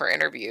come back for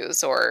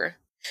interviews? Or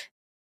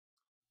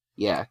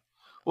yeah.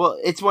 Well,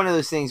 it's one of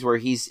those things where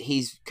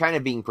he's kind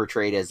of being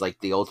portrayed as like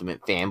the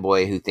ultimate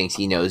fanboy who thinks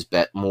he knows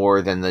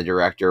more than the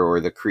director or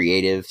the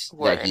creatives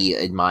that he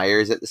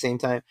admires at the same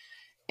time.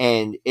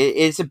 And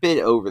it's a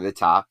bit over the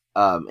top.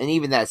 And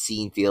even that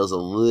scene feels a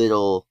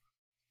little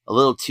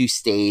too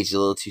staged, a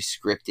little too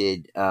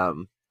scripted.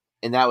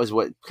 And that was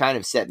what kind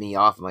of set me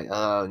off. I'm like,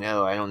 oh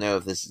no, I don't know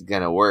if this is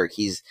going to work.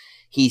 He's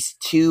he's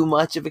too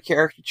much of a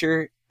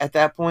caricature at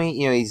that point.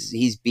 You know,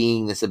 he's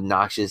being this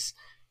obnoxious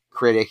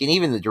critic, and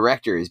even the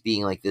director is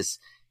being like this,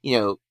 you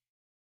know,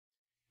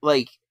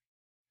 like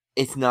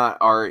it's not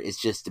art,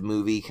 it's just a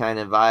movie kind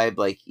of vibe.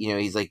 Like, you know,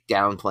 he's like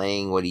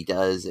downplaying what he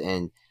does,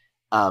 and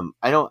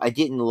I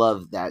didn't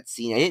love that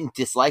scene. I didn't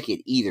dislike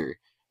it either,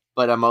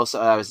 but I was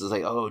just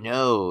like, oh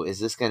no, is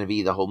this going to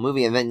be the whole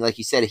movie? And then, like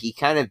you said, he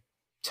kind of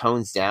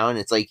tones down.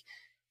 It's like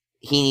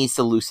he needs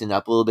to loosen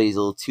up a little bit. He's a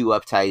little too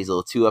uptight. He's a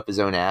little too up his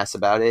own ass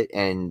about it.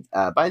 And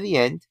by the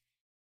end,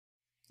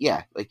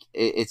 yeah, like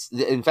it's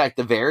in fact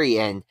the very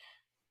end,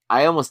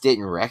 I almost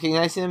didn't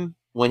recognize him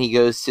when he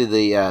goes to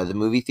the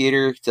movie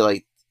theater to,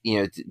 like, you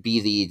know, to be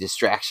the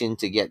distraction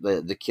to get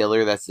the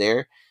killer that's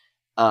there.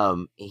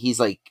 He's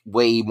like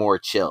way more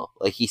chill.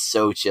 Like, he's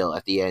so chill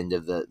at the end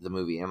of the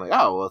movie. I'm like,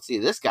 oh, well, see,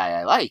 this guy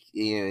I like,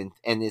 you know,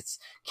 and it's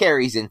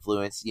Carrie's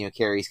influence. You know,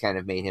 Carrie's kind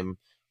of made him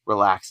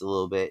relax a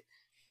little bit.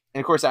 And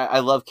of course, I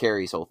love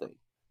Carrie's whole thing,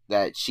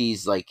 that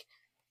she's like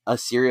a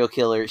serial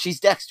killer. She's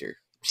Dexter.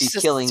 She's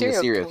killing the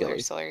serial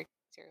killers. Serial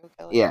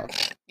killer. Yeah.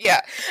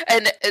 Yeah.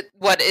 And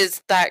what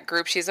is that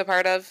group she's a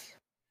part of?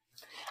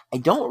 I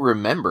don't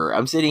remember.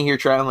 I'm sitting here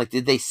trying, like,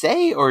 did they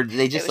say, or did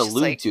they just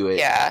allude to it?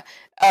 Yeah.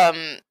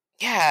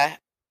 Yeah.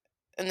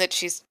 And that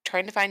she's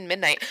trying to find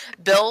Midnight.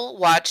 Bill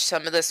watched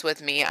some of this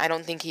with me. I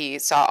don't think he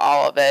saw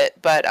all of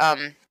it, but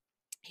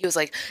he was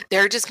like,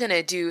 they're just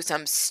gonna do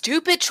some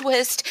stupid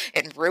twist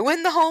and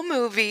ruin the whole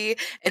movie,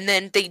 and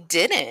then they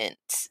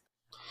didn't.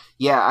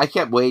 Yeah, I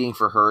kept waiting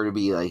for her to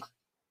be like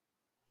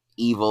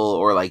evil,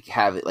 or like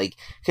have it, like,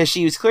 because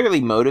she was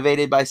clearly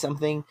motivated by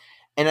something.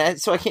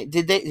 And so I can't.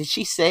 Did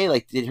she say,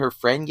 like, did her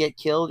friend get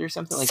killed or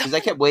something? Like, because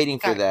I kept waiting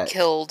for that.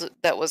 Killed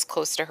that was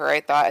close to her.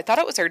 I thought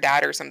it was her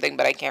dad or something,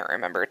 but I can't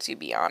remember, to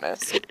be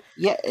honest.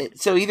 Yeah.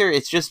 So either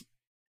it's just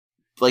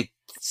like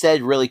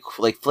said really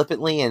like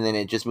flippantly, and then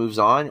it just moves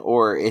on,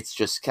 or it's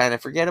just kind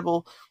of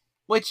forgettable.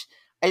 Which,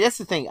 that's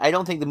the thing. I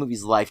don't think the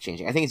movie's life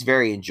changing. I think it's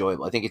very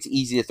enjoyable. I think it's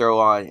easy to throw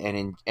on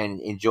and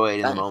enjoy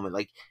it in the moment.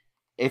 Like,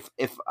 if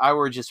I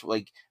were just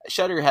like,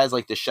 Shudder has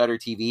like the Shudder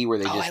TV where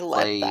they just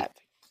play. That.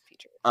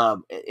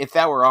 If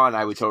that were on,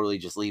 I would totally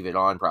just leave it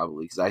on,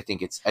 probably, because I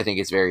think it's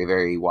very,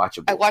 very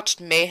watchable. I watched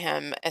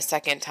Mayhem a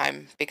second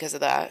time because of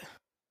that.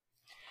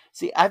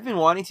 See, I've been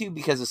wanting to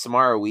because of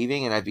Samara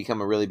Weaving, and I've become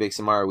a really big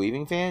Samara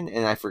Weaving fan,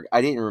 and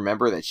I didn't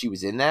remember that she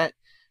was in that.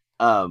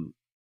 I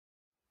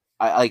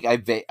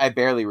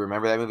barely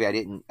remember that movie. I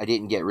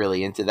didn't get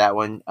really into that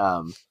one.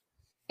 And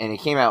it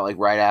came out like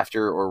right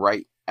after or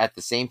right at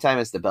the same time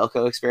as the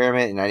Belko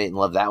Experiment, and I didn't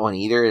love that one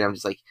either. And I'm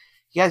just like,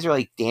 you guys are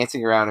like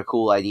dancing around a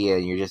cool idea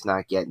and you're just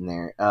not getting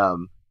there.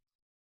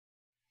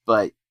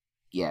 But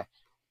yeah,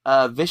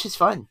 Vicious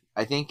Fun,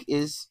 I think,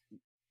 is,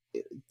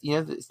 you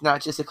know, it's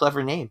not just a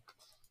clever name.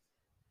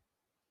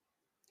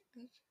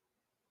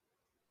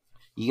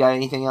 You got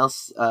anything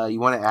else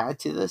you want to add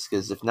to this?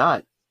 Because if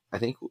not, I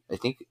think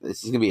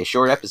this is gonna be a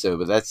short episode,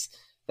 but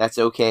that's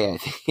okay, I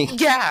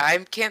think. Yeah, I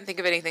can't think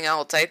of anything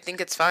else. I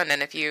think it's fun,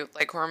 and if you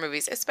like horror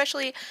movies,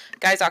 especially,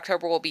 guys,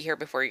 October will be here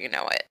before you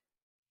know it.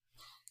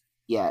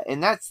 Yeah,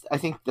 and that's, I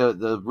think,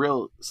 the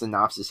real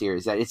synopsis here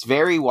is that it's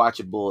very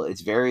watchable,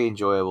 it's very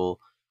enjoyable,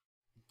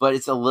 but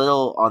it's a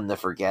little on the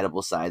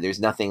forgettable side. There's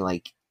nothing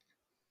like,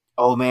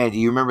 oh man, do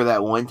you remember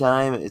that one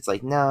time? It's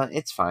like, no,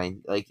 it's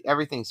fine. Like,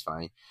 everything's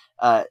fine.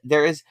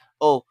 There is,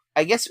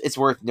 I guess it's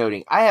worth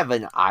noting, I have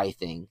an eye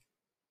thing.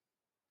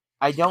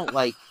 I don't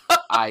like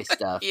eye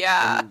stuff.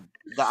 Yeah. And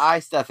the eye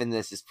stuff in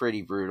this is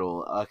pretty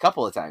brutal a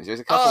couple of times. There's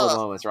a couple of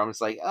moments where I'm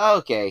just like, oh,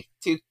 okay,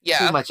 too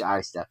much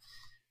eye stuff.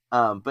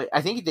 But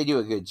I think they do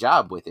a good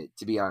job with it,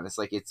 to be honest.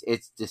 Like,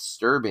 it's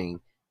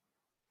disturbing,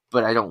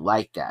 but I don't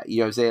like that. You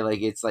know what I'm saying?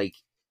 Like, it's like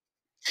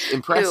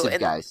impressive,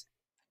 guys.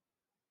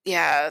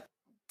 Yeah,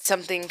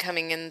 something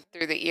coming in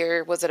through the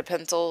ear. Was it a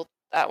pencil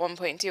at one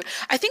point too?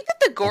 I think that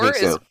the gore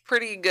is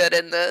pretty good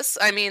in this.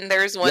 I mean,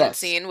 there's one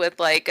scene with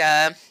like,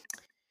 I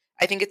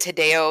think it's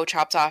Hideo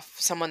chops off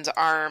someone's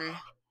arm,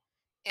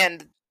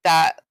 and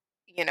that,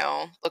 you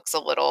know, looks a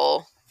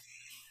little,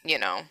 you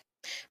know,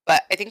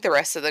 but I think the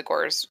rest of the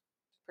gore is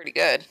pretty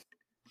good.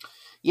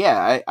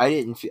 Yeah,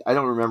 I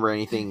don't remember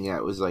anything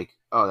that was like,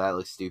 oh, that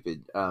looks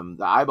stupid.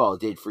 The eyeball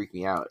did freak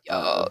me out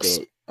a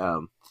bit.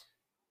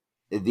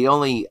 The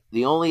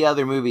only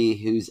other movie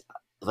whose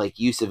like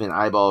use of an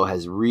eyeball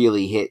has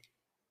really hit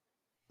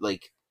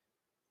like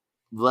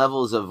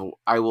levels of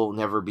I will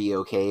never be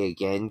okay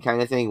again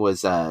kind of thing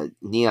was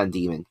Neon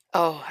Demon.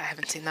 Oh, I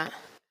haven't seen that.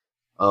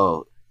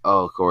 Oh,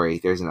 Corey,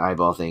 there's an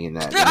eyeball thing in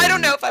that. I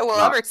don't know if I will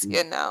ever see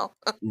it now.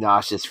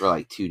 Nauseous for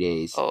like 2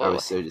 days. I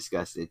was so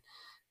disgusted.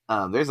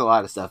 There's a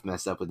lot of stuff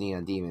messed up with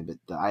Neon Demon, but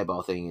the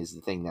eyeball thing is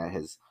the thing that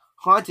has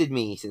haunted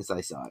me since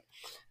I saw it.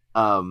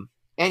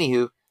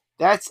 Anywho,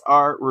 that's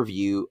our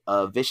review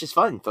of Vicious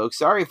Fun, folks.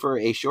 Sorry for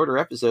a shorter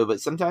episode,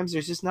 but sometimes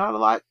there's just not a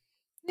lot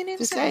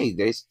to say.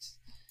 There's,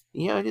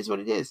 you know, it is what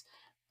it is.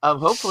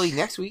 Hopefully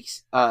next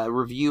week's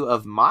review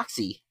of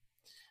Moxie,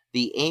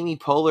 the Amy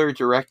Poehler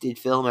directed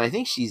film, and I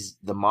think she's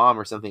the mom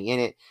or something in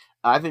it,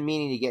 I've been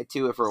meaning to get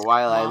to it for a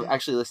while. I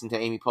actually listened to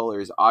Amy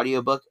Poehler's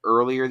audiobook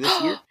earlier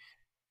this year.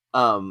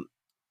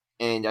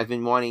 And I've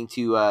been wanting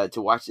to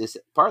watch this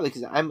partly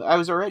because I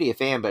was already a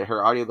fan, but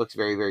her audiobook's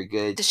very, very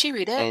good. Does she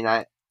read it?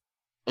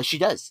 And she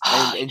does.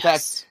 And in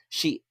fact,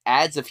 she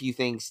adds a few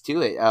things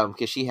to it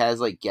because she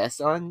has like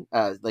guests on,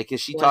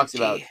 because she talks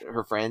about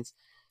her friends.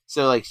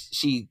 So like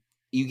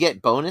you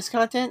get bonus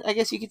content, I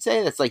guess you could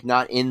say, that's like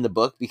not in the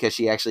book because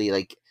she actually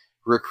like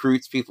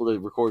recruits people to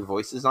record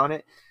voices on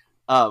it.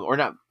 Or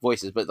not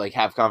voices, but like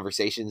have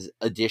conversations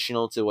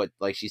additional to what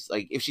like she's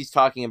like if she's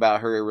talking about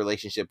her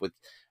relationship with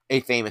a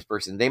famous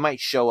person, they might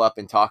show up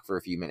and talk for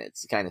a few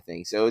minutes, kind of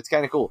thing. So it's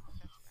kind of cool.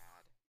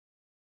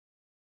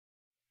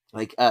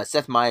 Like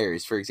Seth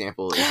Meyers, for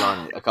example, is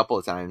on it a couple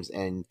of times,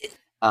 and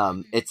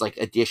it's like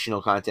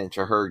additional content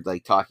to her,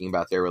 like talking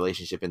about their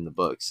relationship in the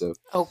book. So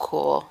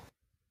cool.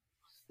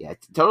 Yeah,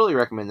 totally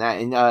recommend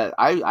that. And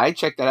I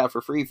checked that out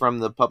for free from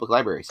the public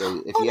library.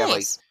 So if you have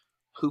like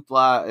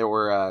Hoopla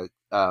or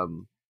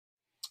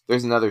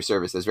there's another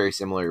service that's very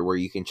similar where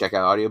you can check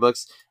out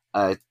audiobooks.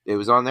 It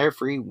was on there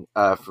free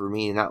for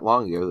me not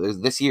long ago. It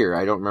was this year.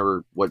 I don't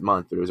remember what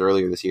month, but it was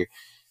earlier this year.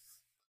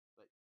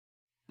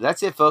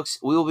 That's it, folks.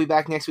 We will be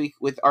back next week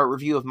with our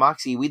review of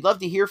Moxie. We'd love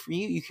to hear from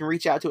you. You can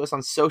reach out to us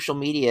on social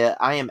media.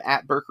 I am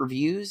at Burke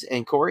Reviews,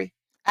 and Corey?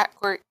 At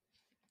Corey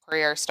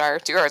R. Star,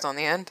 2 R's on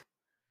the end.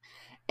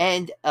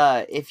 And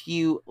if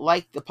you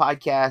like the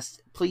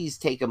podcast, please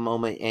take a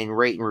moment and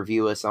rate and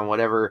review us on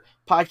whatever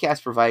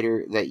podcast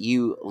provider that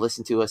you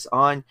listen to us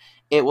on.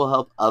 It will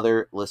help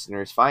other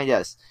listeners find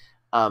us.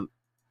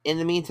 In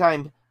the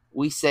meantime,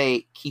 we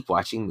say keep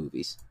watching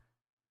movies.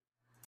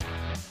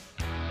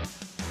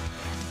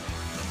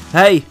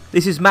 Hey,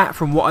 this is Matt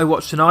from What I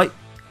Watched Tonight.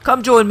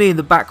 Come join me in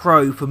the back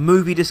row for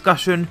movie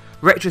discussion,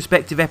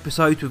 retrospective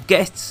episodes with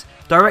guests,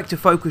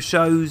 director-focused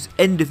shows,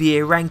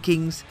 end-of-year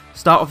rankings,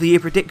 start-of-the-year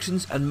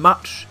predictions, and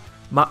much,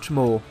 much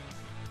more.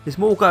 There's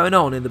more going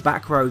on in the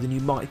back row than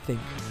you might think.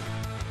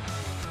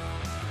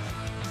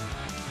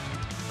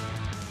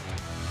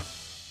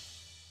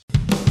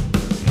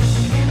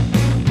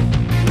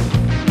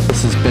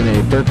 This has been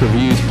a Burke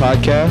Reviews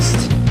podcast.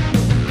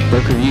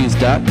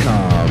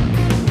 BurkeReviews.com.